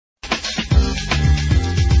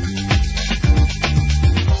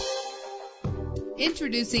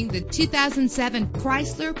Introducing the 2007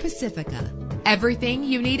 Chrysler Pacifica. Everything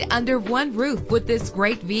you need under one roof with this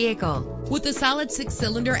great vehicle. With a solid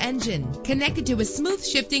 6-cylinder engine connected to a smooth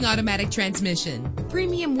shifting automatic transmission,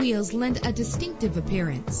 premium wheels lend a distinctive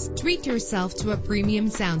appearance. Treat yourself to a premium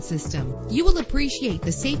sound system. You will appreciate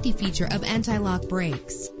the safety feature of anti-lock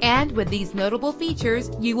brakes. And with these notable features,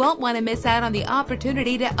 you won't want to miss out on the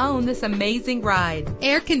opportunity to own this amazing ride.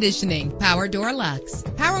 Air conditioning, power door locks,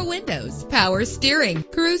 power windows, power steering,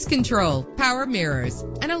 cruise control, power mirrors,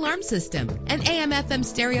 an alarm system, an AM/FM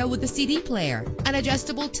stereo with a CD player, an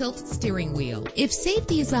adjustable tilt steering wheel. If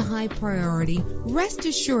safety is a high priority, rest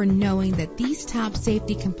assured knowing that these top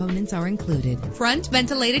safety components are included. Front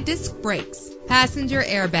ventilated disc brakes, passenger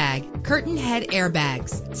airbag, curtain head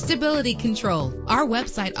airbags, stability control. Our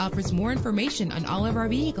website offers more information on all of our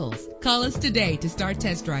vehicles. Call us today to start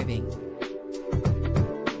test driving.